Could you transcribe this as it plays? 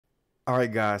All right,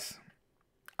 guys.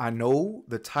 I know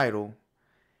the title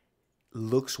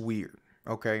looks weird.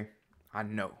 Okay, I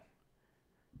know,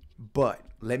 but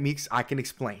I can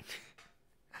explain.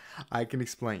 I can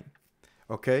explain.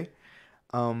 Okay.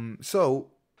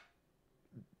 So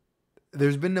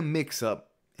there's been a mix-up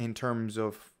in terms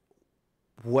of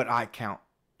what I count.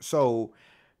 So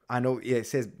I know it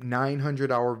says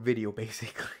 900-hour video,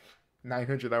 basically.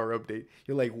 900-hour update.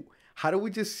 You're like, how do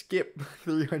we just skip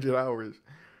 300 hours?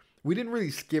 We didn't really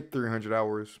skip 300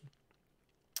 hours.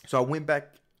 So I went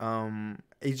back.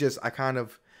 It's just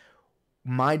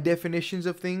my definitions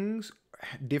of things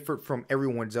differed from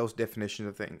everyone else's definition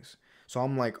of things. So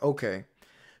I'm like, okay.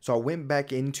 So I went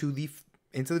back into the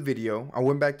video. I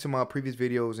went back to my previous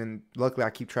videos, and luckily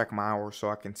I keep track of my hours so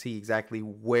I can see exactly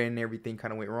when everything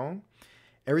kind of went wrong.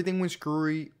 Everything went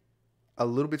screwy, a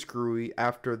little bit screwy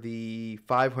after the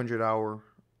 500-hour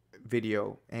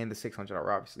video and the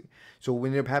 600-hour, obviously. So what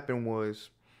ended up happening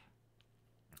was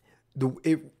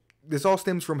this all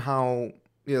stems from how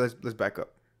let's back up.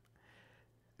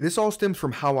 This all stems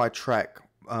from how I track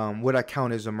what I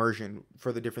count as immersion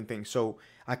for the different things. So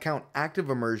I count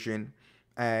active immersion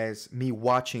as me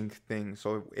watching things.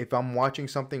 So if I'm watching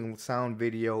something, sound,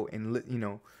 video,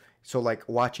 and so like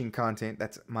watching content,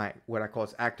 that's what I call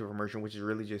is active immersion, which is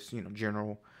really just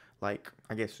general, like,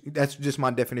 I guess that's just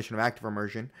my definition of active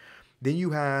immersion. Then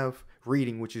you have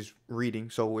reading, which is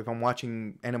reading. So if I'm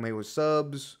watching anime with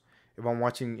subs, if I'm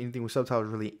watching anything with subtitles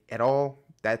really at all,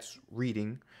 that's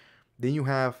reading. Then you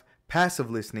have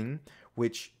passive listening,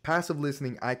 which passive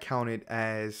listening I counted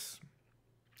as,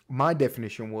 my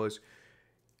definition was,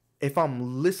 if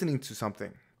I'm listening to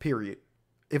something, period.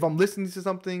 If I'm listening to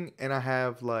something and I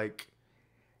have like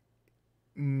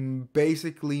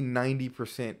basically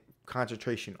 90%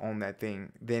 concentration on that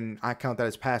thing, then I count that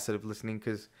as passive listening,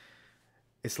 because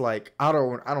it's like, I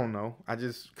don't know.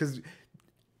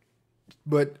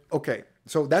 But okay.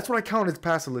 So that's what I count as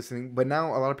passive listening. But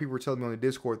now a lot of people are telling me on the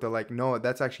Discord, they're like, no,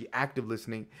 that's actually active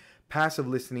listening. Passive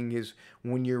listening is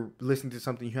when you're listening to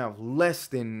something you have less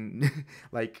than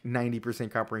like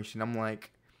 90% comprehension. I'm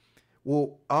like,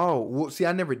 well, see,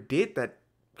 I never did that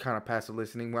kind of passive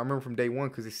listening. I remember from day one,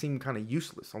 because it seemed kind of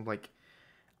useless. I'm like,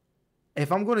 if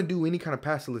I'm going to do any kind of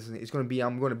passive listening,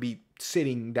 I'm going to be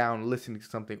sitting down listening to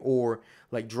something, or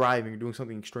like driving or doing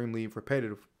something extremely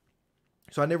repetitive.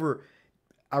 So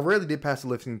I rarely did passive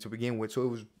listening to begin with,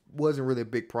 so it wasn't really a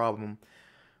big problem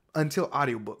until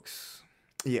audiobooks.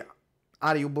 Yeah.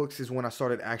 Audiobooks is when I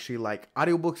started actually like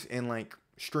audiobooks and like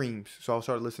streams. So I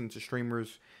started listening to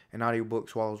streamers and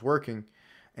audiobooks while I was working,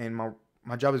 and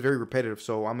my job is very repetitive,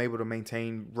 so I'm able to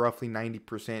maintain roughly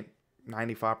 90%,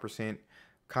 95%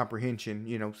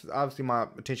 comprehension. So obviously my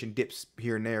attention dips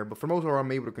here and there, but for most part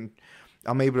I'm able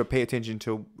to pay attention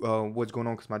to what's going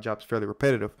on, because my job's fairly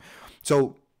repetitive.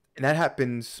 So that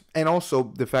happens, and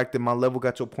also the fact that my level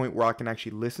got to a point where I can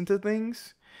actually listen to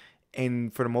things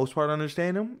and for the most part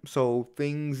understand them. So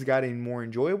things got more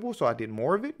enjoyable, so I did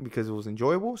more of it because it was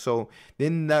enjoyable. So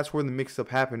then that's where the mix-up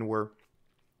happened, where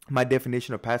my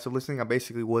definition of passive listening, I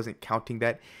basically wasn't counting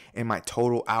that in my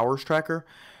total hours tracker,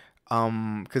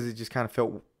 because it just kind of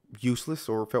felt useless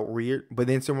or felt weird. But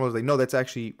then someone was like, no, that's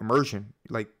actually immersion,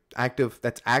 like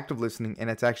that's active listening, and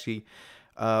that's actually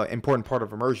important part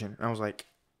of immersion. And I was like,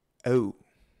 oh.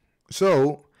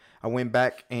 So I went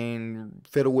back and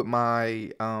fiddled with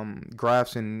my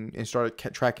graphs and started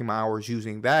tracking my hours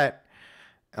using that,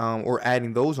 or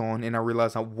adding those on, and I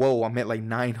realized, whoa, I'm at like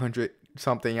 900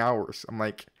 something hours. I'm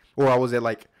like, or I was at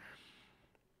like,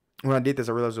 when I did this,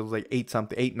 I realized it was like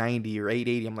 890 or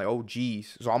 880. I'm like, oh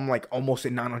geez. So I'm like almost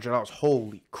at 900 hours.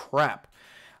 Holy crap.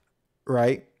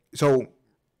 Right? So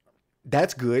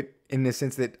that's good in the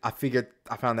sense that I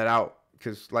found that out,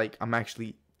 because like I'm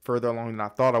actually further along than I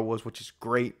thought I was, which is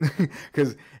great.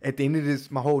 Because at the end of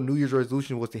this, my whole New Year's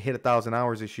resolution was to hit 1,000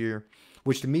 hours this year,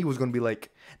 which to me was going to be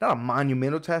like not a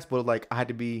monumental task, but like I had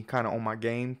to be kind of on my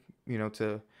game,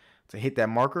 to hit that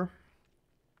marker.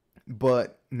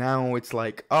 But now it's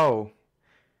like, oh,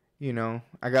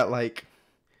 I got like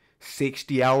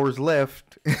 60 hours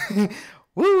left.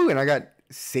 Woo! And I got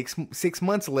six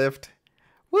months left.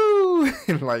 Woo!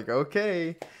 And like,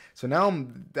 okay. So now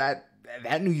that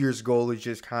New Year's goal is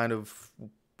just kind of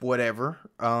whatever.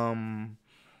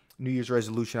 New Year's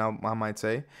resolution, I might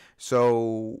say.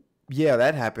 So yeah,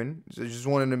 that happened. So I just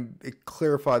wanted to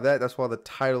clarify that. That's why the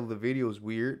title of the video is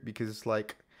weird, because it's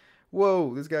like,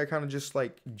 whoa, this guy kind of just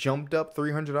like jumped up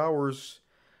 300 hours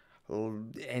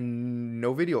and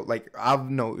no video.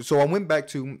 So I went back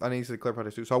to, I need to clarify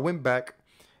this too. So I went back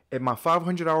at my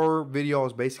 500-hour video. I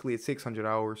was basically at 600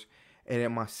 hours. And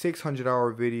at my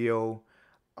 600-hour video,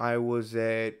 I was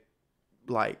at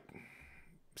like,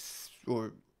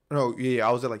 or no, yeah,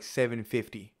 I was at like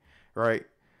 750, right?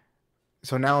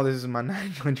 So now this is my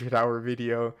 900-hour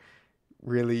video.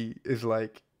 Really is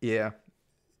like, yeah,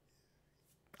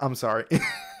 I'm sorry.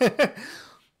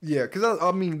 Yeah, because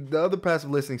I mean, the other passive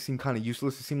listening seemed kind of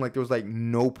useless. It seemed like there was like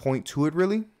no point to it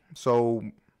really. So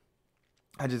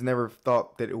I just never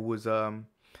thought that it was,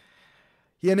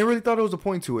 yeah, I never really thought there was a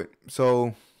point to it.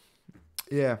 So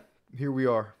yeah, here we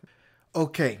are.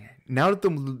 Okay, now that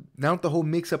the whole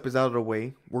mix-up is out of the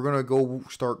way, we're gonna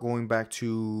start going back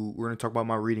to, we're gonna talk about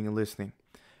my reading and listening.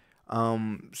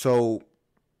 So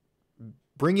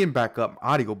bringing back up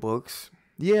audiobooks,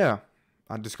 yeah,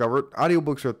 I discovered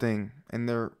audiobooks are a thing, and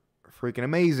they're freaking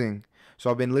amazing. So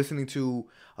I've been listening to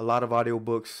a lot of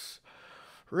audiobooks,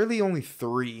 really only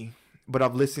 3, but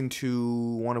I've listened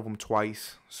to one of them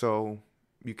twice, so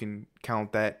you can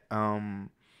count that.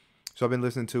 So I've been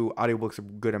listening to audiobooks a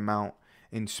good amount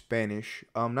in Spanish.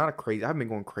 Not a crazy, I haven't been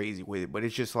going crazy with it, but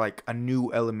it's just like a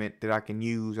new element that I can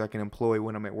use, I can employ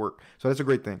when I'm at work. So that's a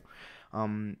great thing.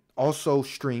 Also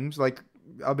streams, like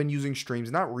I've been using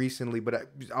streams, not recently, but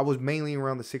I was mainly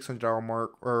around the 600-hour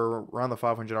mark or around the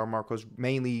 500-hour mark. I was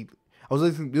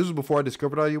listening, this was before I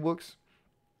discovered audiobooks.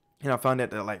 And I found out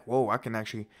that like, whoa, I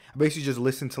basically just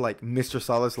listen to like Mr.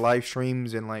 Solid's live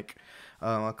streams and like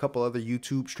a couple other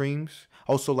YouTube streams.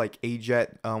 Also like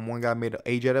AJAT, one guy made an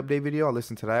AJAT update video. I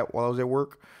listened to that while I was at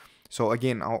work. So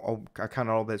again, I count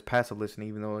all that as passive listening,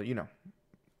 even though, you know,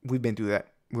 we've been through that.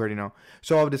 We already know.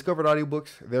 So I've discovered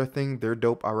audiobooks. They're a thing. They're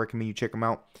dope. I recommend you check them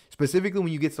out. Specifically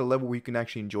when you get to the level where you can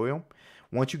actually enjoy them.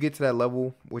 Once you get to that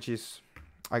level, which is,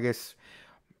 I guess,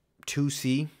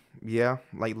 2C. Yeah,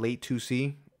 like late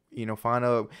 2C. You know, find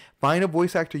a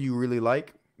voice actor you really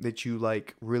like, that you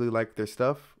like, really like their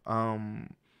stuff.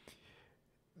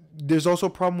 There's also a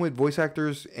problem with voice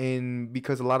actors, and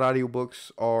because a lot of audiobooks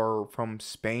are from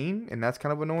Spain, and that's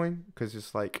kind of annoying because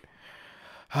it's like,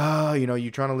 you know,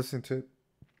 you're trying to listen to,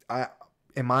 I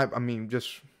kind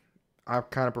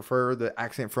of prefer the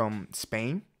accent from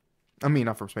Spain. I mean,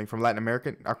 not from Spain, from Latin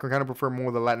American. I kind of prefer more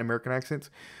of the Latin American accents.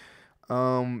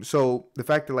 So the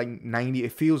fact that like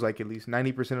it feels like at least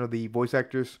 90% of the voice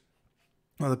actors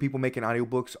or the people making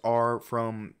audiobooks are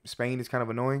from Spain is kind of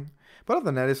annoying. But other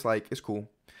than that, it's cool.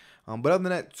 But other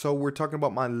than that, so we're talking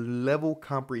about my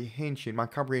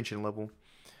comprehension level.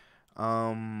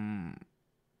 When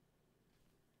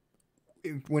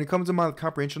it comes to my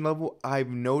comprehension level, I've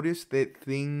noticed that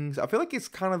I feel like it's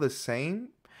kind of the same.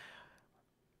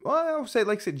 Well, I would say,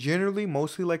 like I said, generally,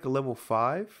 mostly like a level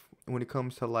 5 when it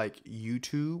comes to like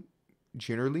YouTube.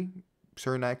 Generally,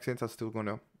 certain accents I'm still going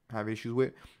to have issues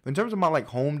with. In terms of my like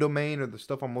home domain or the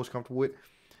stuff I'm most comfortable with,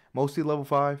 mostly level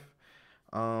 5.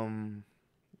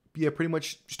 Yeah, pretty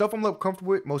much stuff I'm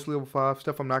comfortable with, mostly level 5.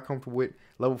 Stuff I'm not comfortable with,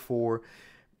 level 4.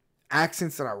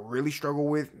 Accents that I really struggle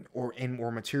with, or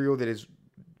material that is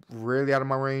really out of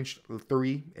my range,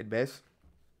 3 at best.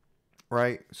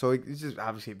 Right? So it just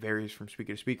obviously varies from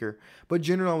speaker to speaker. But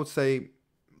generally, I would say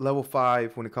level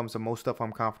 5 when it comes to most stuff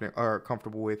I'm confident or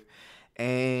comfortable with.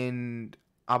 And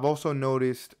I've also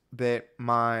noticed that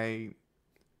my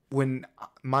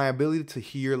ability to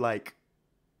hear, like,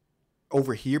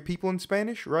 overhear people in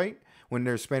Spanish, right? When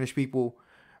there's Spanish people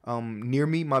near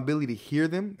me, my ability to hear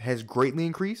them has greatly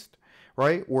increased,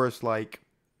 right? Whereas like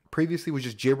previously was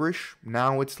just gibberish.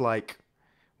 Now it's like,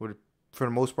 for the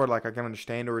most part, like I can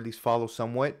understand or at least follow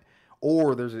somewhat.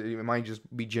 Or it might just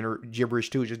be gibberish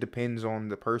too. It just depends on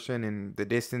the person and the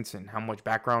distance and how much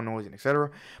background noise and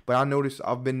etc. But I noticed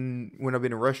when I've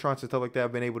been in restaurants and stuff like that,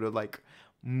 I've been able to like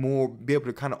be able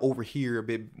to kind of overhear a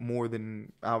bit more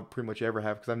than I pretty much ever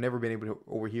have, because I've never been able to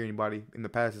overhear anybody in the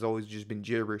past. It's always just been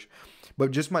gibberish.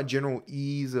 But just my general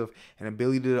ease of and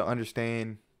ability to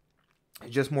understand,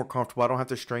 just more comfortable. I don't have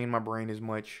to strain my brain as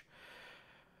much.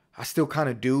 I still kind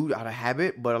of do out of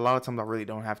habit, but a lot of times I really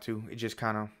don't have to. It just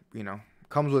kind of,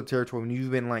 comes with the territory when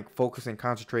you've been like focusing,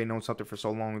 concentrating on something for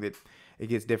so long that it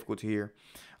gets difficult to hear.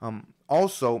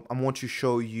 Also, I want to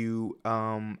show you,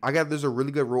 there's a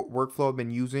really good workflow I've been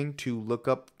using to look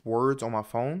up words on my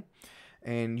phone.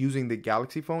 And using the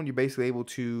Galaxy phone, you're basically able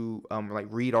to like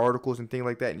read articles and things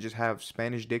like that and just have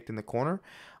Spanish dict in the corner.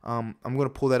 I'm going to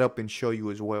pull that up and show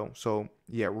you as well. So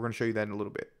yeah, we're going to show you that in a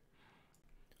little bit.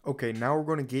 Okay, now we're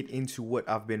going to get into what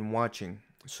I've been watching.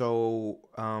 So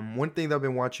one thing that I've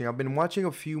been watching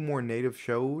a few more native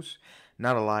shows.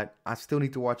 Not a lot. I still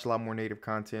need to watch a lot more native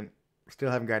content.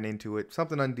 Still haven't gotten into it.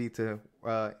 Something I need to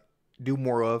do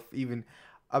more of. Even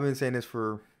I've been saying this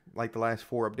for like the last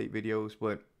 4 update videos,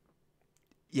 but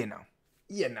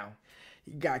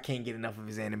God can't get enough of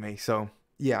his anime. So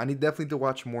yeah, I need definitely to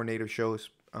watch more native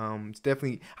shows. It's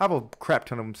definitely, I have a crap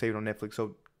ton of them saved on Netflix,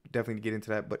 so definitely get into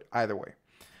that. But either way,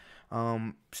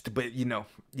 but you know,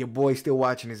 your boy's still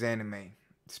watching his anime.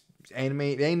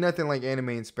 Anime, there ain't nothing like anime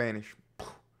in Spanish.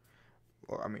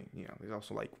 Well, I mean, you know, there's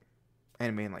also like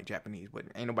anime in like Japanese, but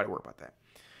ain't nobody worried about that.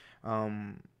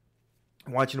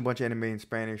 Watching a bunch of anime in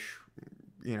Spanish,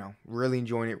 you know, really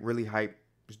enjoying it, really hype.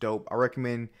 It's dope. I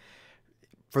recommend,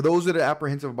 for those that are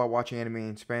apprehensive about watching anime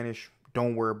in Spanish,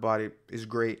 don't worry about it. It's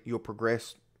great. You'll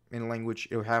progress in language.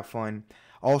 You'll have fun.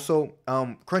 Also,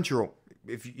 Crunchyroll.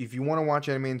 If you want to watch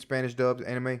anime in Spanish dubbed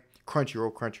anime,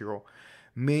 Crunchyroll.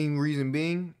 Main reason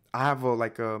being, I have a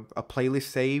playlist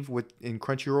saved in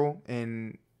Crunchyroll,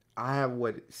 and I have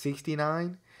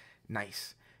 69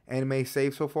 nice anime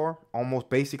saved so far, almost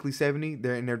basically 70.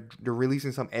 They're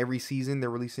releasing some every season. They're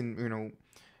releasing, you know,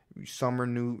 summer,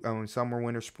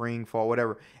 winter, spring, fall,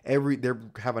 whatever. They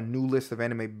have a new list of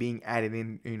anime being added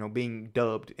in, you know, being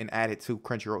dubbed and added to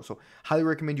Crunchyroll. So highly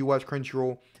recommend you watch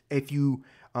Crunchyroll. If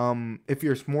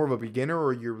you're more of a beginner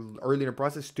or you're early in the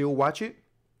process, still watch it.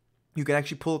 You can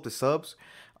actually pull up the subs.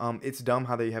 It's dumb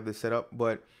how they have this set up,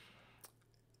 but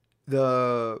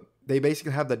they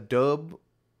basically have the dub.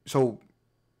 So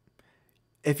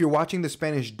if you're watching the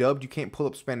Spanish dubbed, you can't pull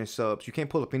up Spanish subs. You can't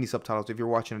pull up any subtitles if you're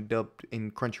watching a dubbed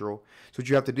in Crunchyroll. So what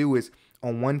you have to do is,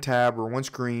 on one tab or one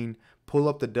screen, pull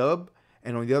up the dub,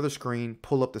 and on the other screen,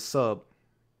 pull up the sub,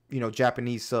 you know,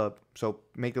 Japanese sub. So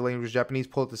make the language Japanese,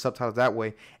 pull up the subtitles that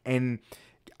way. And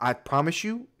I promise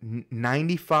you,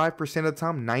 95% of the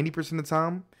time, 90% of the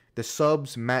time, the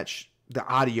subs match the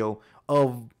audio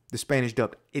of the Spanish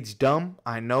dubbed. It's dumb,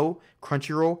 I know.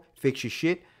 Crunchyroll, fix your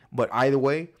shit. But either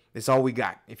way, it's all we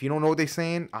got. If you don't know what they're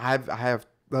saying, I have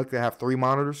luckily I have 3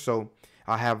 monitors, so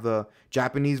I have the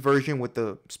Japanese version with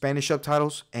the Spanish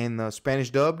subtitles and the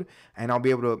Spanish dubbed, and I'll be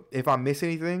able to, if I miss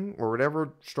anything or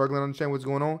whatever, struggling to understand what's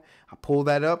going on, I pull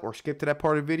that up or skip to that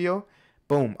part of the video.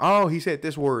 Boom. Oh, he said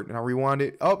this word, and I rewind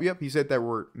it. Oh, yep, he said that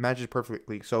word. Matches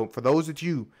perfectly. So for those that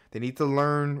need to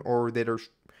learn or that are,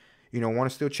 you know, want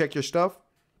to still check your stuff,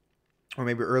 or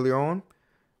maybe earlier on,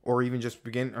 or even just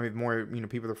begin, I mean, more, you know,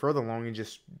 people that are further along and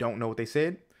just don't know what they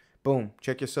said, boom,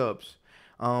 check your subs.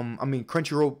 I mean,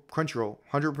 Crunchyroll,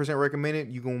 100%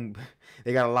 recommended.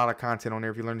 They got a lot of content on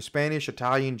there. If you learn Spanish,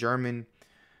 Italian, German,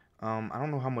 I don't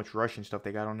know how much Russian stuff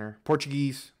they got on there.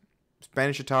 Portuguese,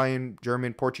 Spanish, Italian,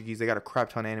 German, Portuguese. They got a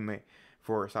crap ton of anime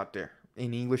for us out there.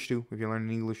 In English too, if you're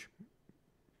learning English,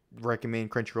 recommend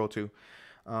Crunchyroll too.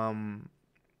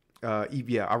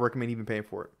 Yeah, I recommend even paying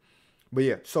for it. But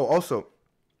yeah, so also,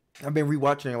 I've been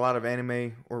rewatching a lot of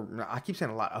anime, or I keep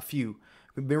saying a few.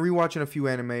 We've been rewatching a few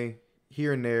anime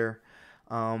here and there,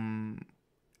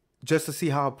 just to see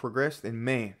how it progressed. And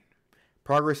man,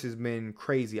 progress has been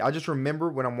crazy. I just remember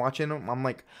when I'm watching them, I'm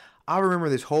like, I remember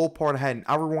this whole part. I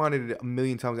rewinded it a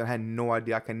million times and I had no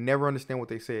idea. I could never understand what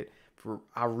they said.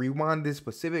 I rewound this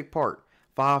specific part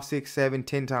 5, 6, 7,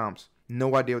 10 times.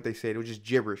 No idea what they said. It was just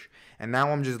gibberish. And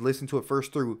now I'm just listening to it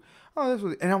first through.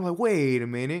 And I'm like, wait a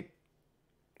minute.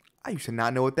 I used to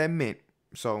not know what that meant.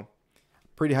 So,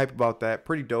 pretty hype about that.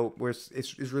 Pretty dope. Where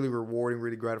it's really rewarding,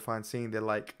 really gratifying seeing that,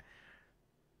 like,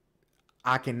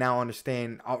 I can now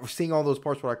understand, seeing all those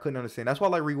parts where I couldn't understand. That's why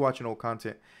I like rewatching old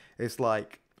content. It's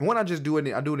like, when I do it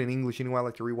in English anyway. I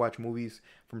like to rewatch movies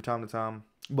from time to time.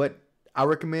 But I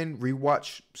recommend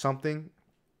rewatch something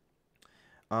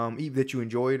even that you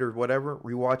enjoyed or whatever.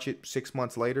 Rewatch it 6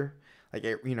 months later. Like,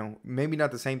 you know, maybe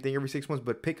not the same thing every 6 months,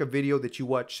 but pick a video that you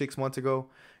watched 6 months ago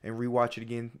and rewatch it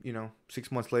again, you know, 6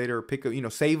 months later. Or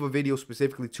save a video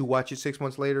specifically to watch it 6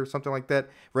 months later, something like that.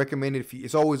 Recommend it.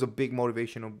 It's always a big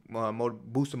motivational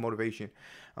boost of motivation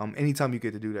anytime you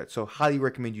get to do that. So highly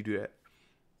recommend you do that.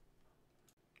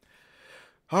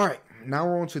 All right, now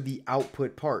we're on to the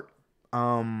output part.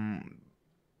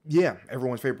 Yeah,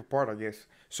 everyone's favorite part, I guess.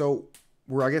 So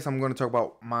I guess I'm going to talk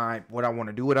about what I want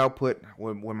to do with output,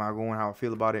 where am I going, how I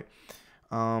feel about it.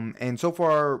 And so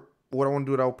far, what I want to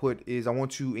do with output is I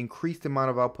want to increase the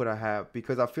amount of output I have,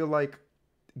 because I feel like,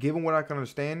 given what I can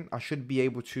understand, I should be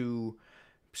able to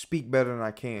speak better than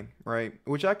I can, right?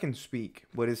 Which I can speak,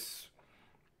 but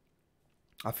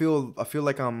I feel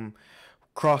like I'm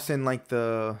crossing like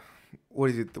what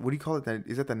is it? What do you call it?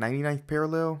 Is that the 99th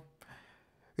parallel?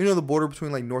 You know, the border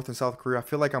between like North and South Korea. I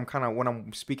feel like I'm kind of, when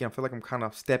I'm speaking, I feel like I'm kind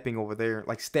of stepping over there,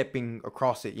 like stepping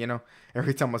across it, you know,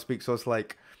 every time I speak. So it's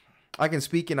like, I can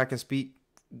speak in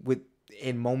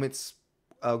moments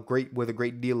with a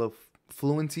great deal of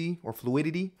fluency or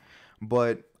fluidity,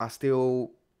 but I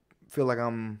still feel like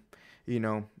I'm, you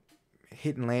know,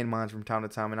 hitting landmines from time to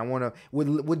time. And I want to,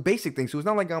 with basic things. So it's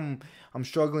not like I'm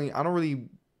struggling. I don't really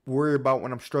worry about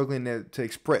when I'm struggling to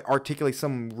express, articulate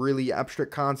some really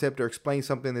abstract concept or explain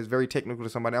something that's very technical to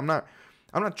somebody. I'm not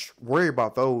worried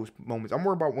about those moments. I'm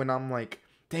worried about when I'm like,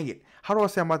 dang it, how do I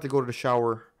say I'm about to go to the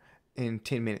shower in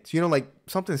 10 minutes? You know, like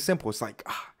something simple. It's like,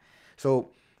 ah. So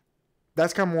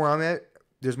that's kind of where I'm at.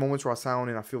 There's moments where I sound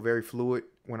and I feel very fluid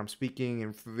when I'm speaking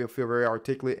and feel very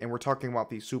articulate. And we're talking about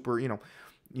these super,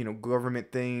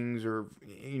 government things, or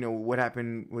what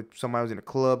happened with somebody I was in a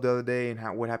club the other day,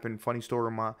 and what happened. Funny story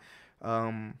of my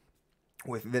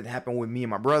that happened with me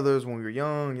and my brothers when we were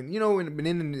young, and and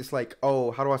then it's like,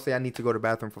 oh, how do I say I need to go to the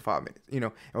bathroom for 5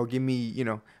 minutes, or give me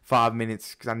 5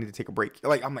 minutes because I need to take a break.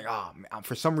 Like I'm like, oh man,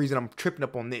 for some reason I'm tripping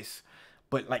up on this,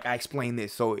 but like I explained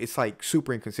this, so it's like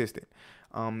super inconsistent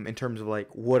in terms of like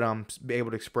what I'm able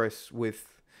to express with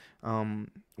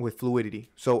fluidity.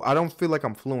 So I don't feel like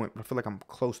I'm fluent, but I feel like I'm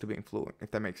close to being fluent,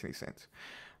 if that makes any sense.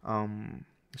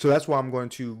 So that's why I'm going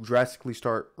to drastically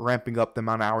start ramping up the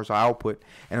amount of hours I output,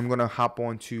 and I'm going to hop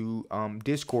on to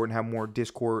Discord and have more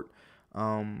Discord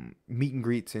meet and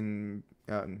greets. And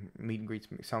meet and greets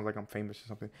sounds like I'm famous or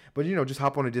something, but just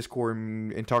hop on a Discord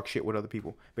and talk shit with other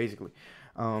people, basically.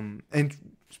 And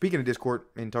speaking of Discord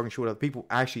and talking shit with other people,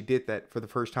 I actually did that for the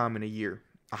first time in a year.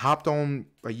 I hopped on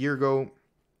a year ago,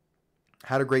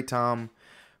 had a great time,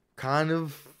 kind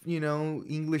of,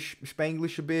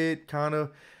 Spanglish a bit, kind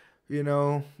of,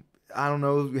 I don't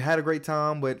know. We had a great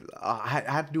time, but I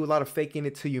had to do a lot of faking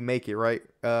it till you make it, right?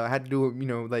 I had to do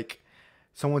it, like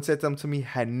someone said something to me,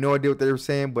 had no idea what they were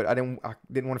saying, but I didn't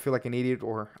want to feel like an idiot,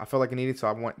 or I felt like an idiot, so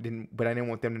I didn't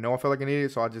want them to know I felt like an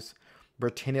idiot, so I just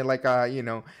pretended like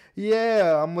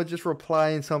yeah, I'm just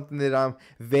replying something that I'm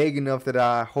vague enough that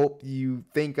I hope you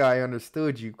think I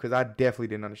understood you, because I definitely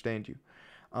didn't understand you.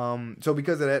 So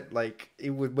because of that, like it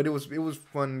was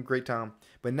fun, great time.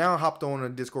 But now I hopped on a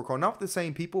Discord call, not with the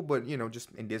same people, but just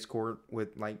in Discord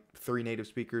with like 3 native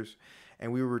speakers,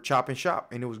 and we were chopping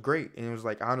shop, and it was great. And it was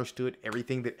like I understood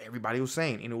everything that everybody was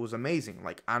saying, and it was amazing.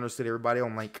 Like I understood everybody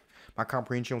on like my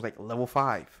comprehension was like level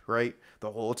 5, right?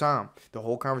 The whole time, the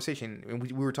whole conversation, and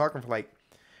we were talking for like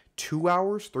 2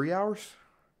 hours, 3 hours,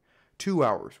 2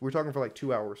 hours. We were talking for like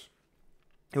 2 hours.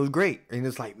 It was great, and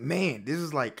it's like, man, this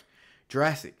is like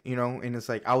drastic, and it's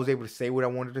like I was able to say what I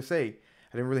wanted to say.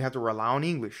 I didn't really have to rely on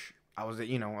English. I was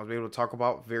able to talk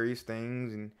about various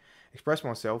things and express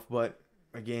myself. But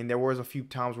again, there was a few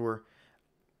times where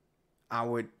I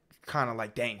would kind of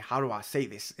like, dang, how do I say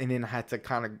this? And then I had to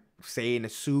kind of say it in a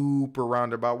super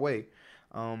roundabout way.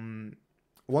 One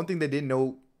thing they didn't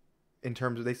know in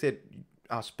terms of, they said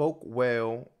I spoke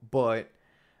well, but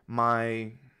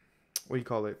my, what do you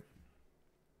call it?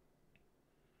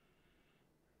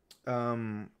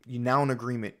 Noun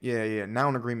agreement. Yeah.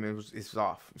 Noun agreement is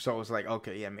off. So it's like,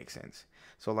 okay, yeah, it makes sense.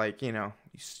 So like,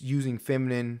 using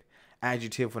feminine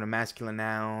adjective for the masculine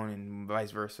noun and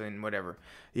vice versa and whatever.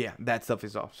 Yeah, that stuff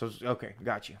is off. So okay,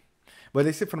 got you. But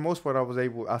they said for the most part,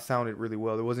 I sounded really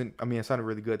well. I sounded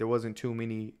really good. There wasn't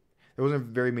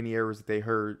very many errors that they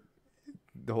heard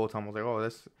the whole time. I was like, oh,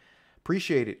 that's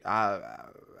appreciated. I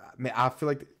feel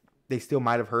like they still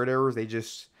might have heard errors.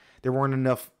 There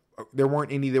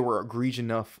weren't any that were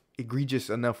egregious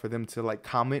enough for them to like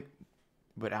comment.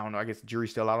 But I don't know. I guess the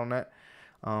jury's still out on that.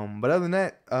 But other than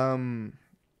that,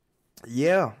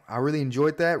 yeah, I really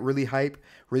enjoyed that. Really hype.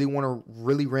 Really want to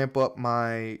really ramp up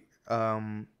my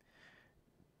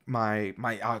my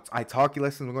italki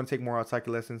lessons. I'm going to take more italki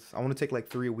lessons. I want to take like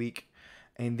 3 a week,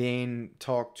 and then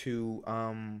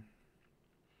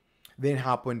then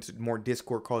hop into more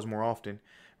Discord calls more often,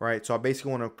 right? So I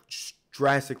basically want to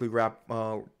drastically ramp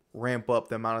up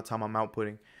the amount of time I'm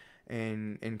outputting,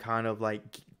 and kind of like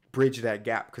bridge that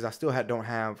gap, because I still don't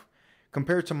have,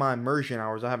 compared to my immersion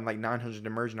hours, I have like 900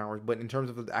 immersion hours, but in terms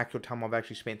of the actual time I've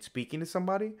actually spent speaking to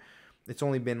somebody, it's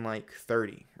only been like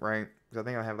 30, right? Because I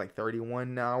think I have like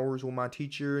 31 hours with my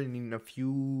teacher, and a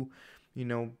few,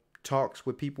 talks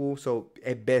with people. So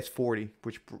at best 40,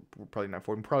 which probably not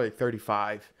 40, probably like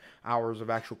 35 hours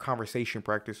of actual conversation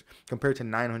practice compared to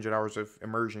 900 hours of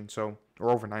immersion. So,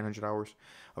 or over 900 hours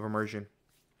of immersion.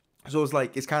 So it's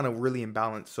like, it's kind of really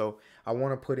imbalanced. So I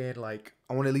want to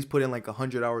at least put in like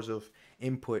 100 hours of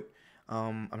input.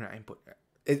 I'm not input.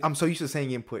 I'm so used to saying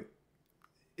input.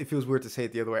 It feels weird to say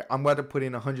it the other way. I'm about to put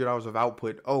in 100 hours of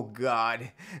output. Oh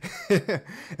God.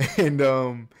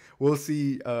 And we'll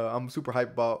see. I'm super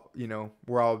hyped about,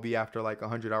 where I'll be after like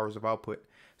 100 hours of output.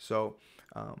 So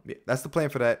yeah, that's the plan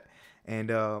for that. And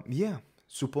yeah,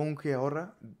 supongo que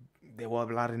ahora debo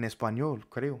hablar en español,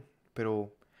 creo.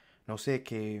 Pero no sé,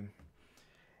 que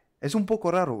es un poco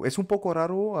raro. Es un poco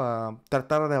raro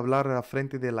tratar de hablar a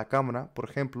frente de la cámara, por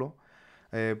ejemplo.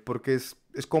 Porque es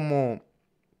como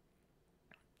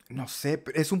no sé,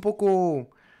 es un poco,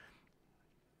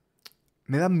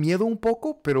 me da miedo un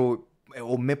poco, pero,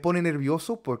 o me pone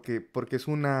nervioso porque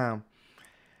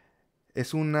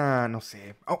no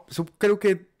sé. Oh, creo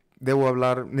que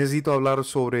necesito hablar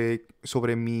sobre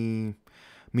mi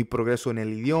progreso en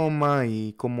el idioma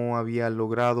y cómo había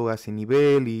logrado ese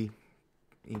nivel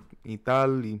y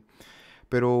tal.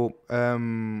 Pero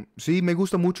sí, me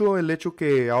gusta mucho el hecho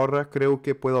que ahora creo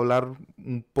que puedo hablar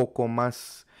un poco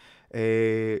más,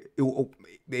 que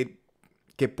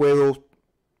puedo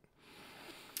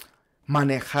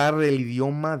manejar el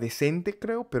idioma decente,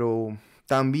 creo, pero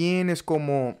también es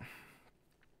como,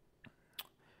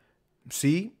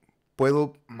 sí,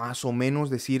 puedo más o menos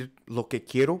decir lo que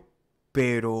quiero,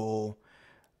 pero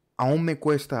aún me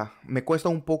cuesta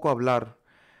un poco hablar.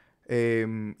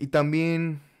 Y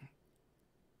también,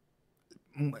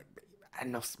 mm,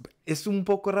 no sé, es un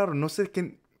poco raro, no sé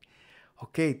qué,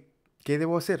 ok, ¿qué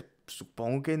debo hacer?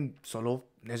 Supongo que solo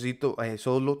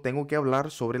tengo que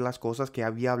hablar sobre las cosas que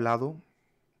había hablado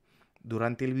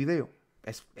durante el video.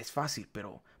 Es fácil,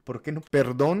 pero ¿por qué no?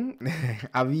 Perdón,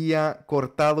 había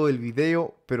cortado el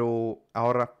video, pero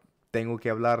ahora tengo que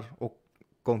hablar o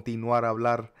continuar a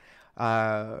hablar,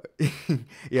 ah,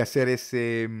 y hacer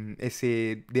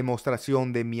ese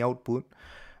demostración de mi output,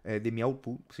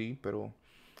 sí, pero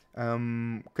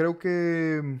creo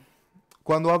que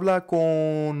cuando habla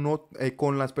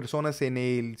con las personas en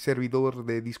el servidor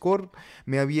de Discord,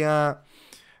 me había,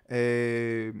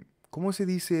 ¿cómo se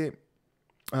dice?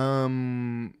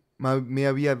 Me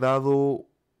había dado,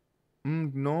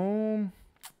 no,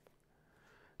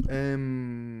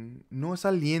 no es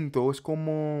aliento, es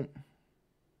como,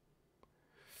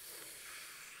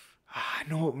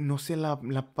 no, no sé la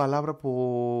palabra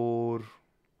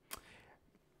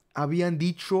habían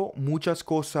dicho muchas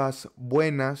cosas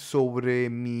buenas sobre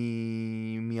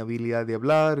mi habilidad de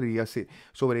hablar y así,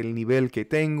 sobre el nivel que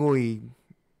tengo y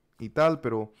tal,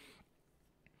 pero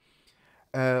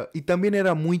y también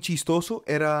era muy chistoso,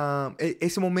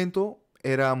 ese momento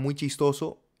era muy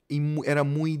chistoso y era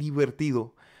muy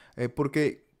divertido,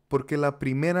 porque la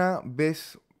primera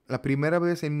vez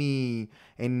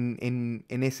en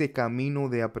ese camino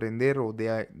de aprender o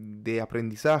de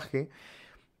aprendizaje,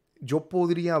 yo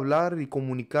podría hablar y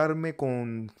comunicarme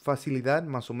con facilidad,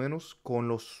 más o menos, con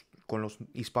los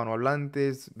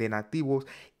hispanohablantes de nativos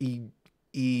y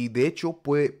de hecho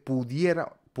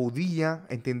podía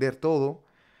entender todo,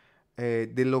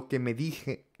 de lo que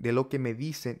de lo que me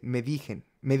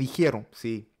dijeron,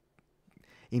 sí.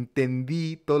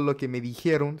 Entendí todo lo que me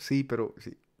dijeron, sí, pero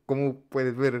sí, como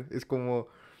puedes ver, es como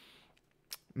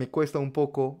me cuesta un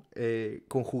poco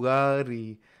conjugar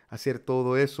y hacer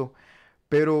todo eso.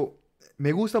 Pero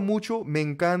me gusta mucho, me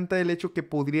encanta el hecho que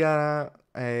podría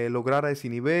lograr a ese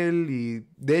nivel y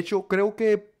de hecho creo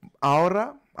que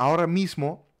ahora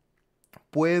mismo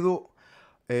puedo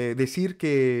decir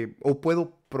o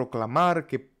puedo proclamar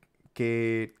que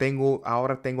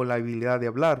ahora tengo la habilidad de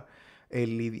hablar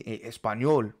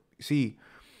español, sí.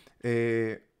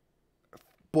 Eh,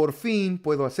 por fin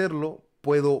puedo hacerlo,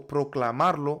 puedo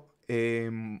proclamarlo,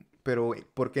 pero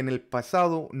porque en el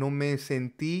pasado no me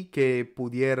sentí que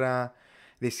pudiera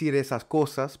decir esas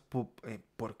cosas porque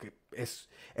porque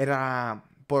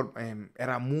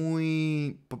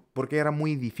era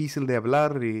muy difícil de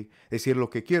hablar y decir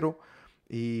lo que quiero,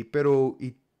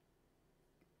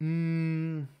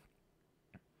 mm,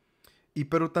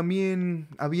 pero también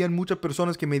habían muchas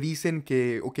personas que me dicen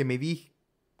o que me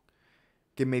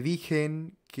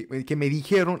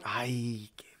dijeron,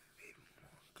 ay, qué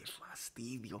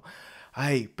fastidio.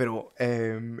 Ay, pero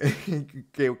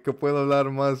que puedo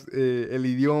hablar más el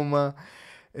idioma.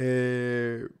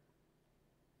 eh,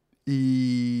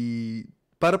 y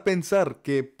para pensar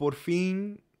que por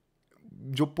fin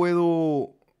yo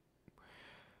puedo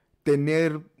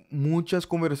tener muchas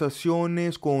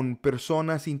conversaciones con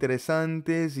personas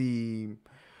interesantes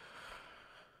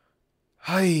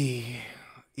ay,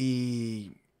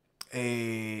 y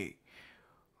eh,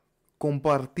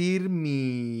 compartir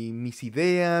mis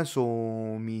ideas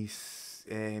o mi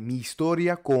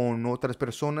historia con otras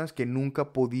personas que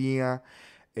nunca podía,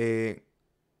 eh,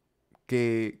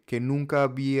 que nunca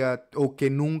había o que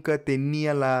nunca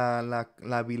tenía la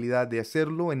habilidad de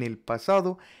hacerlo en el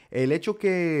pasado. El hecho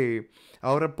que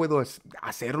ahora puedo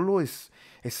hacerlo es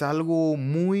algo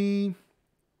muy,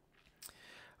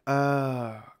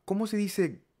 ¿cómo se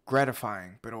dice?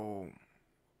 Gratifying, pero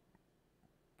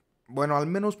bueno, al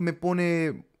menos me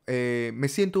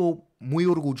siento muy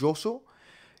orgulloso,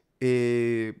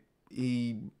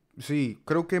 y sí,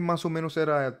 creo que más o menos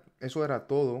eso era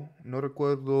todo. No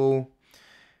recuerdo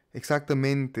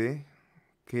exactamente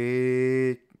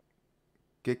qué,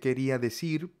 qué quería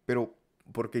decir, pero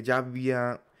porque ya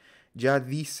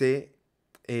dice,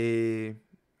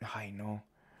 ay no,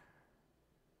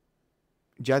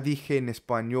 ya dije en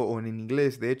español o en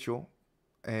inglés, de hecho,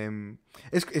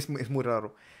 es muy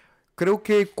raro. Creo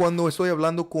que cuando estoy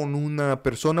hablando con una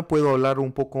persona puedo hablar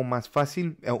un poco más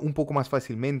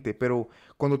fácilmente, pero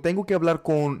cuando tengo que hablar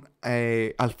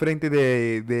al frente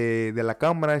de la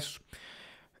cámara es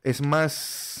es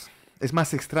más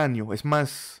extraño, es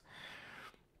más,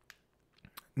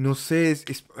 no sé,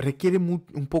 requiere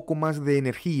un poco más de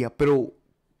energía, pero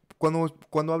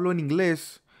cuando hablo en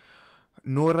inglés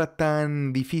no era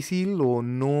tan difícil o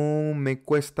no me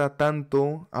cuesta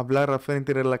tanto hablar al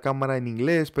frente de la cámara en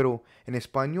inglés, pero en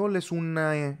español es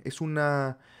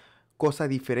una cosa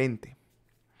diferente.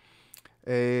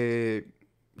 Eh,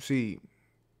 sí,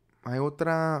 hay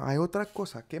otra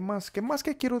cosa. Qué más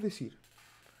que quiero decir?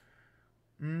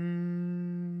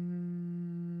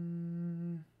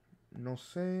 No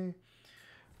sé.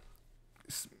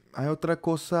 Hay otra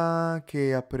cosa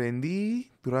que aprendí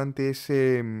durante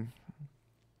ese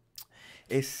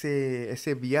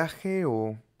viaje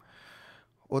o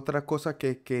otra cosa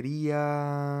que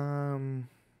quería,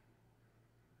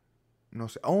 no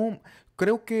sé. Oh,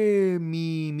 creo que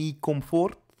mi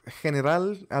confort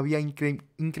general había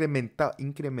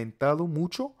incrementado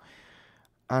mucho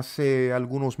hace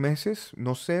algunos meses,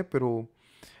 no sé, pero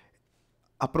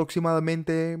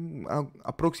aproximadamente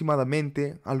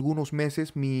algunos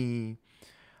meses mi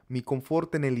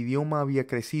confort en el idioma había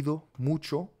crecido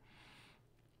mucho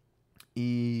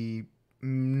y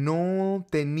no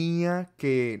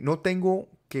tengo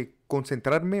que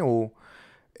concentrarme o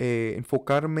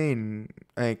enfocarme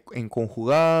en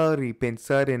conjugar y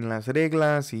pensar en las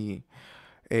reglas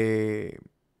eh,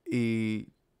 y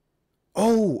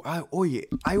oye,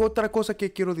 hay otra cosa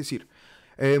que quiero decir.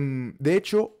 De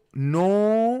hecho,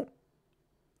 no,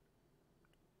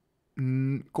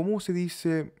 ¿cómo se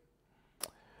dice?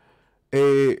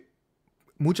 Eh,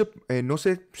 no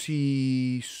sé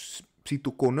si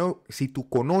tú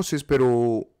conoces,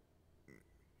 pero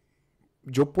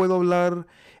yo puedo hablar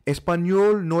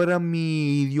español, no era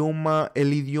mi idioma,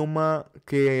 el idioma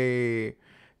que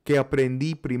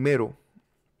aprendí primero,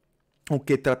 o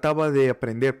que trataba de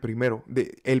aprender primero.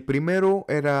 El primero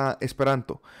era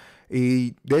Esperanto.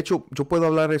 Y de hecho, yo puedo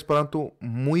hablar Esperanto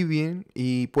muy bien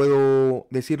y puedo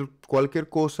decir cualquier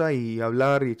cosa y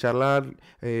hablar y charlar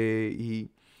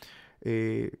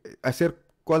hacer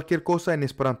cualquier cosa en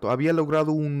Esperanto. Había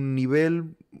logrado un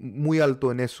nivel muy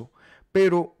alto en eso.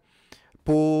 Pero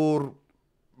por,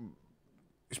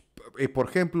 por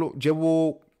ejemplo,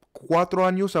 llevo 4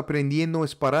 años aprendiendo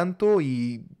Esperanto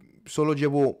y solo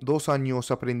llevo 2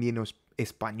 años aprendiendo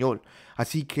español.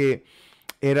 Así que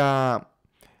era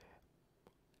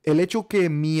el hecho que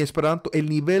el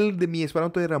nivel de mi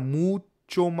Esperanto era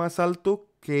mucho más alto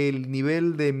que el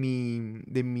nivel de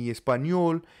mi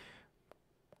español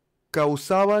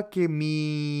causaba que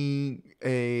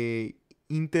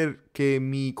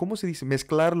 ¿cómo se dice?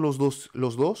 Mezclar los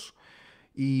dos.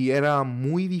 Y era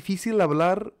muy difícil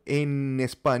hablar en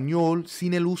español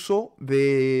sin el uso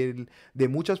de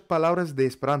muchas palabras de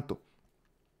Esperanto.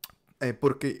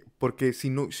 Porque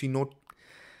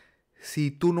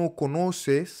si tú no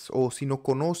conoces o si no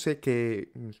conoce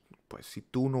que, pues si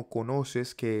tú no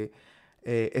conoces que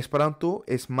Esperanto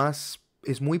es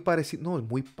muy parecido, no es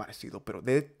muy parecido, pero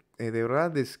de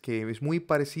verdad es que es muy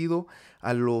parecido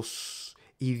a los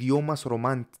idiomas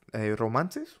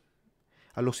romances,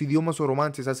 a los idiomas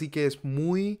romances, así que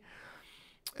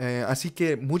así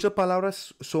que muchas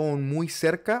palabras son muy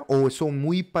cerca o son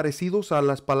muy parecidos a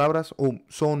las palabras o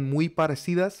son muy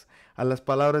parecidas a las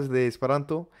palabras de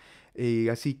Esperanto.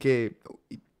 Así que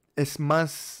es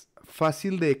más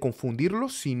fácil de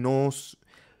confundirlos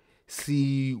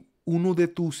si uno de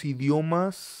tus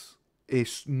idiomas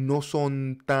no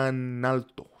son tan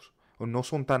altos o no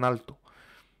son tan altos.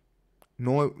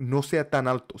 No sea tan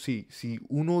alto. Si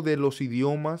uno de los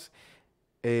idiomas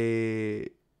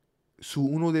eh,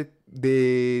 uno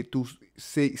de tus,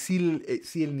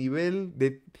 si el nivel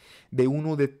de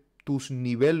uno de tus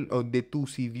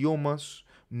idiomas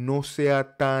no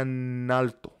sea tan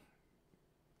alto.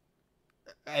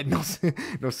 No sé,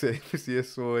 no sé si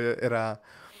eso era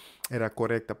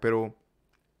correcta, pero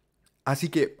así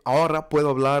que ahora puedo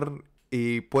hablar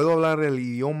el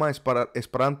idioma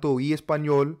Esperanto y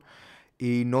español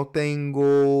y no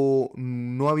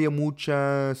había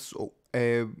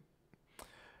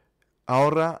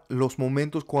ahora los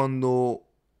momentos cuando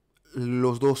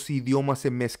los dos idiomas se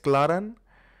mezclaran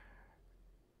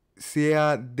se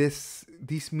ha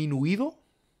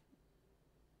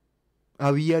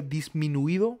había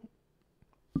disminuido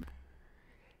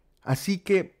Así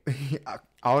que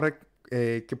ahora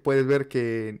que puedes ver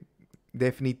que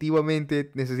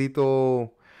definitivamente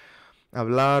necesito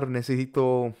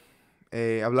necesito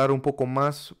hablar un poco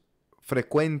más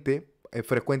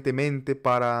frecuentemente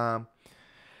para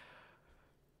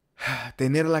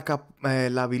tener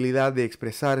la habilidad de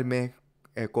expresarme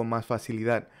con más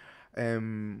facilidad.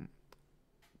 Em,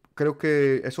 Creo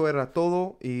que eso era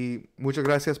todo y muchas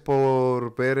gracias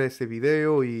por ver este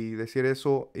video y decir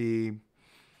eso y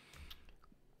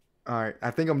all right,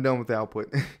 I think I'm done with the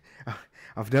output.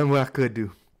 I've done what I could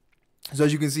do. So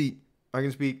as you can see, I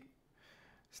can speak.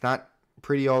 It's not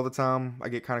pretty all the time. I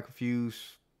get kind of confused.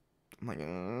 I'm like,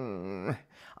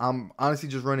 I'm honestly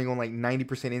just running on like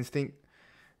 90% instinct.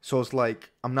 So it's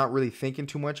like I'm not really thinking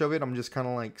too much of it. I'm just kind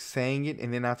of like saying it,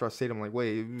 and then after I say it, I'm like,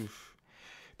 wait, oof,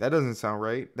 that doesn't sound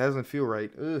right. That doesn't feel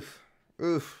right. Oof,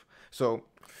 oof. So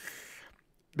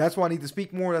that's why I need to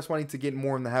speak more. That's why I need to get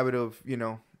more in the habit of,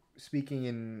 speaking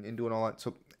and doing all that.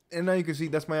 So, and now you can see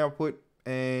that's my output.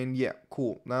 And yeah,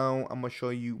 cool. Now I'm going to show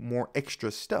you more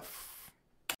extra stuff.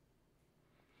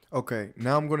 Okay,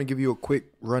 now I'm going to give you a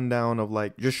quick rundown of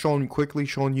like just showing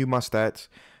you my stats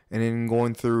and then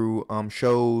going through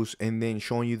shows and then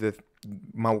showing you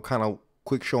my kind of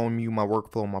quick showing you my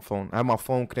workflow on my phone. I have my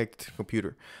phone connected to the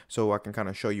computer so I can kind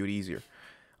of show you it easier.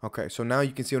 Okay, so now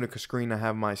you can see on the screen I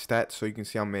have my stats. So you can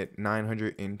see I'm at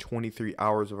 923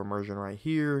 hours of immersion right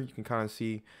here. You can kind of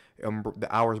see the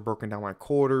hours broken down by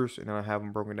quarters, and then I have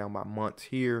them broken down by months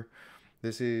here.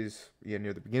 This is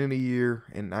near the beginning of the year,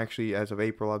 and actually as of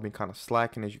April I've been kind of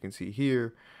slacking, as you can see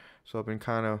here. So I've been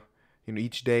kind of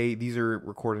each day, these are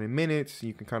recorded in minutes.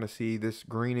 You can kind of see this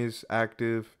green is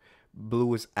active,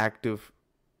 blue is active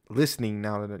listening.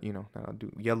 Now that that I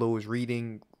do, yellow is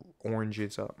reading, orange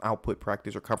is output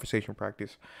practice or conversation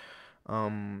practice. So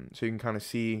you can kind of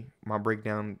see my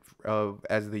breakdown of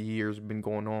as the year's been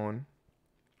going on.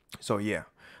 So yeah,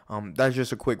 that's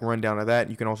just a quick rundown of that.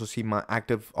 You can also see my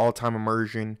active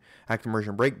immersion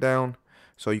breakdown.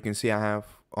 So you can see I have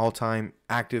all-time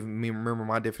active. Remember,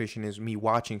 my definition is me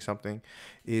watching something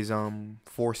is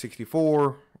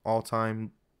 464.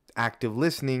 All-time active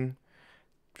listening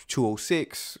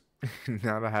 206.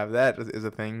 Now that I have that is a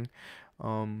thing.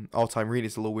 All-time reading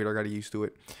is a little weird. I got used to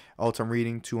it. All-time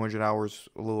reading 200 hours,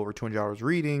 a little over 200 hours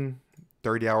reading,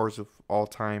 30 hours of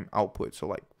all-time output. So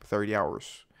like 30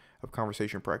 hours of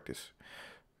conversation practice.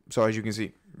 So as you can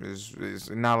see, is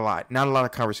not a lot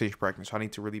of conversation practice. So I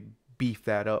need to really beef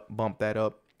that up, bump that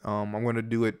up. I'm going to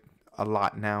do it a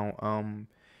lot now.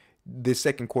 This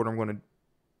second quarter, I'm going to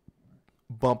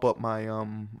bump up my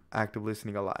active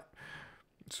listening a lot.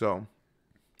 So,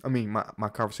 I mean, my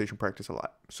conversation practice a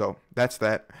lot. So that's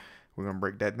that. We're going to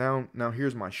break that down. Now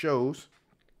here's my shows.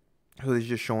 So it's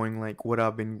just showing like what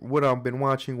I've been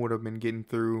watching, what I've been getting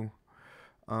through.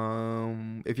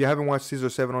 If you haven't watched Scissor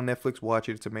 7 on Netflix, watch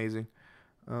it. It's amazing.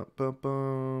 I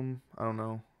don't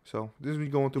know. So this is me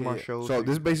going through my shows. So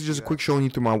this is basically just a quick showing you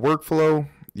through my workflow.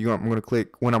 I'm gonna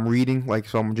click when I'm reading, like,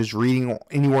 so I'm just reading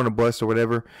anywhere on a bus or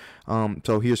whatever.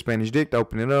 So here's Spanish Dict.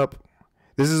 Open it up.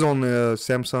 This is on the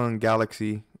Samsung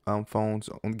Galaxy phones,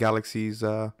 on Galaxy's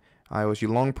iOS. You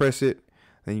long press it,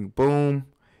 then you boom.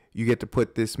 You get to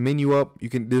put this menu up.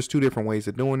 There's two different ways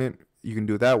of doing it. You can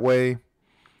do it that way,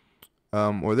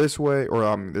 or this way, or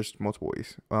there's multiple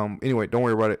ways. Anyway, don't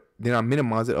worry about it. Then I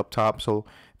minimize it up top. So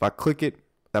if I click it,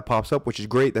 that pops up, which is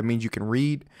great. That means you can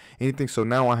read anything. So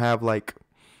now I have like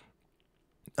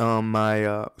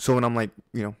my so when I'm like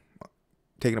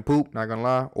taking a poop, not gonna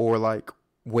lie, or like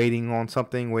waiting on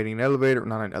something, waiting in an elevator,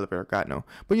 not an elevator, God no,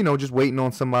 but just waiting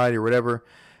on somebody or whatever.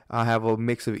 I have a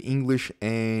mix of English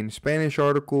and Spanish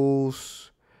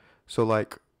articles. So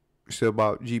like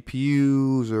about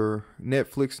GPUs or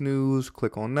Netflix news,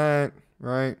 click on that,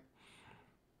 right?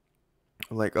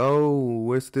 Like, oh,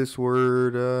 what's this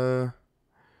word?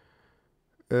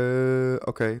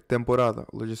 Okay, temporada.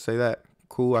 Let's just say that.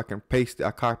 Cool. I can paste it.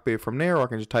 I copy it from there, or I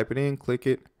can just type it in, click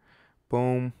it,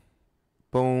 boom,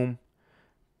 boom,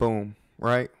 boom.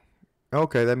 Right?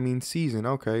 Okay, that means season.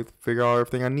 Okay, figure out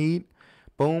everything I need.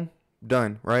 Boom,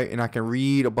 done. Right? And I can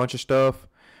read a bunch of stuff,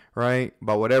 right,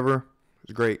 about whatever.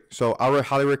 It's great. So I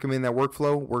highly recommend that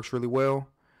workflow. Works really well.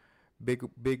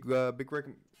 Recommend it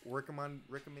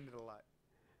a lot.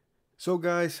 So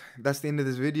guys, that's the end of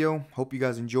this video. Hope you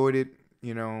guys enjoyed it.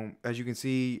 As you can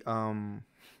see,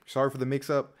 sorry for the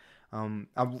mix-up. I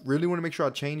really want to make sure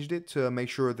I changed it to make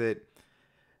sure that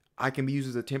I can be used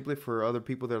as a template for other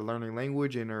people that are learning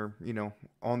language and are,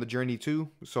 on the journey too.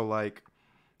 So like,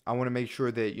 I want to make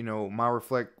sure that, you know,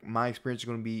 my experience is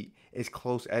going to be as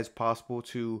close as possible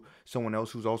to someone else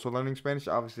who's also learning Spanish.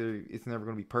 Obviously, it's never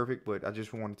going to be perfect, but I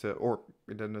just wanted to, or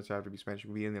it doesn't necessarily have to be Spanish, it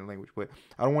can be any other language, but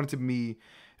I don't want it to be,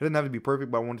 it doesn't have to be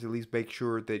perfect, but I wanted to at least make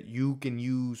sure that you can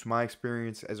use my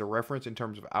experience as a reference in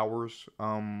terms of hours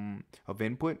of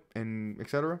input and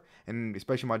etc. And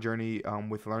especially my journey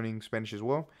with learning Spanish as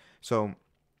well. So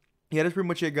yeah, that's pretty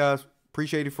much it, guys.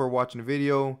 Appreciate you for watching the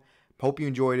video. Hope you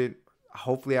enjoyed it.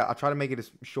 Hopefully, I'll try to make it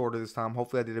as shorter this time.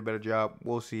 Hopefully, I did a better job.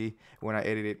 We'll see when I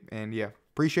edit it. And yeah,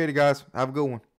 appreciate it, guys. Have a good one.